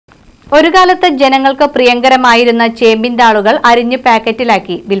ഒരു കാലത്ത് ജനങ്ങൾക്ക് പ്രിയങ്കരമായിരുന്ന ചേമ്പിൻ താളുകൾ അരിഞ്ഞ്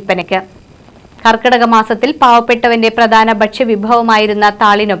പാക്കറ്റിലാക്കി വിൽപ്പനയ്ക്ക്. കർക്കിടക മാസത്തിൽ പാവപ്പെട്ടവന്റെ പ്രധാന ഭക്ഷ്യവിഭവമായിരുന്ന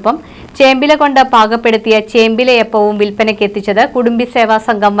താളിനൊപ്പം ചേമ്പില കൊണ്ട് പാകപ്പെടുത്തിയ ചേമ്പിലയപ്പവും വിൽപ്പനയ്ക്ക് എത്തിച്ചത് കുടുംബി സേവാ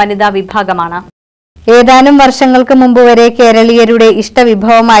സംഘം വനിതാ വിഭാഗമാണ്. ഏതാനും വർഷങ്ങൾക്ക് മുമ്പ് വരെ കേരളീയരുടെ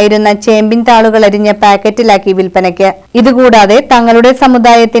ഇഷ്ടവിഭവമായിരുന്ന ചേമ്പിൻ താളുകൾ അരിഞ്ഞ് പാക്കറ്റിലാക്കി വിൽപ്പനയ്ക്ക്. ഇതുകൂടാതെ തങ്ങളുടെ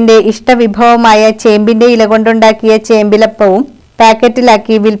സമുദായത്തിന്റെ ഇഷ്ടവിഭവമായ ചേമ്പിന്റെ ഇല കൊണ്ടുണ്ടാക്കിയ ചേമ്പിലപ്പവും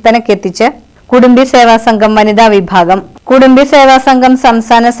പാക്കറ്റിലാക്കി വിൽപ്പനയ്ക്കെത്തിച്ച് കുടുംബി സേവാ സംഘം വനിതാ വിഭാഗം. കുടുംബി സേവാ സംഘം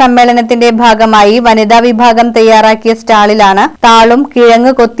സംസ്ഥാന സമ്മേളനത്തിന്റെ ഭാഗമായി വനിതാ വിഭാഗം തയ്യാറാക്കിയ സ്റ്റാളിലാണ് താളും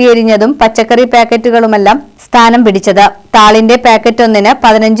കിഴങ്ങ് കൊത്തിയെരിഞ്ഞതും പച്ചക്കറി പാക്കറ്റുകളുമെല്ലാം സ്ഥാനം പിടിച്ചത്. താളിന്റെ പാക്കറ്റ് ഒന്നിന്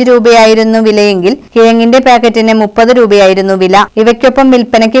 15 രൂപയായിരുന്നു വിലയെങ്കിൽ കിഴങ്ങിന്റെ പാക്കറ്റിന് 30 രൂപയായിരുന്നു വില. ഇവയ്ക്കൊപ്പം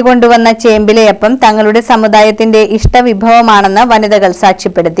വിൽപ്പനയ്ക്ക് കൊണ്ടുവന്ന ചേമ്പിലയപ്പം തങ്ങളുടെ സമുദായത്തിന്റെ ഇഷ്ടവിഭവമാണെന്ന് വനിതകൾ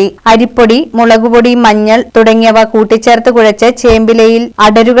സാക്ഷ്യപ്പെടുത്തി. അരിപ്പൊടി, മുളകുപൊടി, മഞ്ഞൾ തുടങ്ങിയവ കൂട്ടിച്ചേർത്ത് കുഴച്ച് ചേമ്പിലയിൽ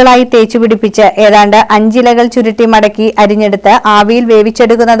അടരുകളായി തേച്ചുപിടിപ്പിച്ച് ഏതാണ്ട് 5 ഇലകൾ ചുരുട്ടി മടക്കി അരിഞ്ഞെടുത്ത് ആവിയിൽ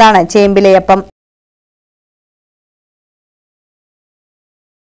വേവിച്ചെടുക്കുന്നതാണ് ചേമ്പിലയപ്പം.